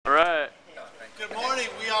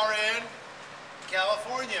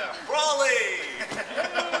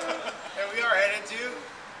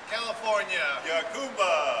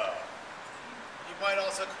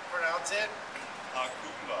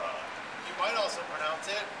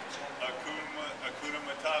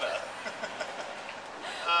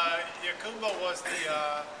Yakumba was the,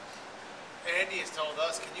 Andy has told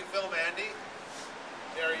us, can you film Andy?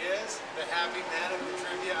 There he is, the happy man of the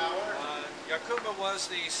trivia hour. Yakumba was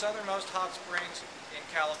the southernmost hot springs in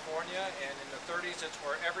California, and in the 30s it's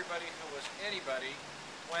where everybody who was anybody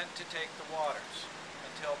went to take the waters,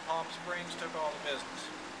 until Palm Springs took all the business.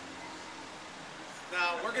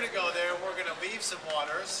 Now we're going to go there, we're going to leave some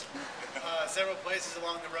waters, several places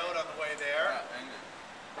along the road on the way there.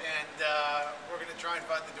 And we're going to try and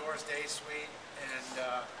find the Doris Day Suite and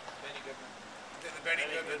Benny Goodman. The Benny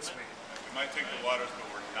Goodman Suite. We might take the waters, but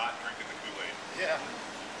we're not drinking the Kool-Aid. Yeah.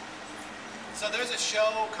 So there's a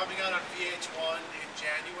show coming out on VH1 in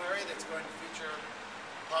January that's going to feature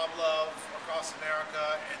Pablove Across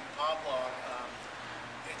America and Pablove.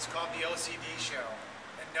 It's called the OCD Show.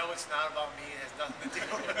 And no, it's not about me. It has nothing to do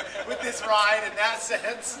with this ride in that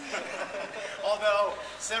sense. Although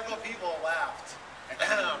several people laughed.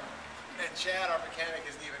 And Chad, our mechanic,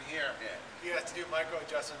 isn't even here. Yeah. He has to do micro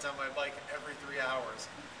adjustments on my bike every 3 hours.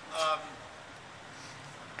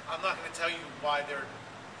 I'm not going to tell you why they're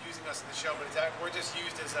using us in the show, but we're just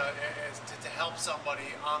used to help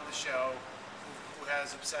somebody on the show who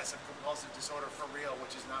has obsessive compulsive disorder for real,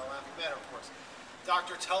 which is not a laughing matter, of course.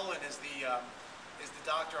 Dr. Tolan is the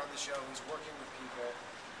doctor on the show who's working with people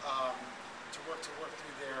to work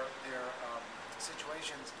through their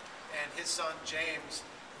situations. And his son James,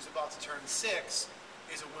 who's about to turn 6,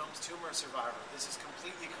 is a Wilms tumor survivor. This is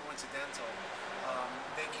completely coincidental.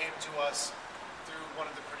 They came to us through one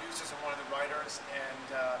of the producers and one of the writers, and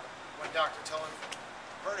when Dr. Tolan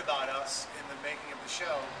heard about us in the making of the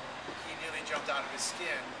show, he nearly jumped out of his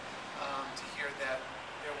skin to hear that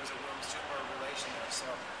there was a Wilms tumor relation there. So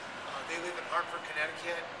they live in Hartford,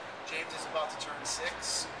 Connecticut. James is about to turn 6.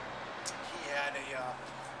 He had a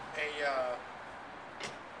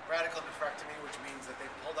radical nephrectomy, which means that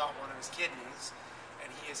they pulled out one of his kidneys,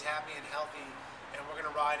 and he is happy and healthy, and we're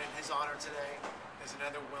going to ride in his honor today. There's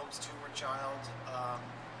another Wilms tumor child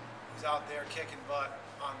who's out there kicking butt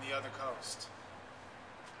on the other coast.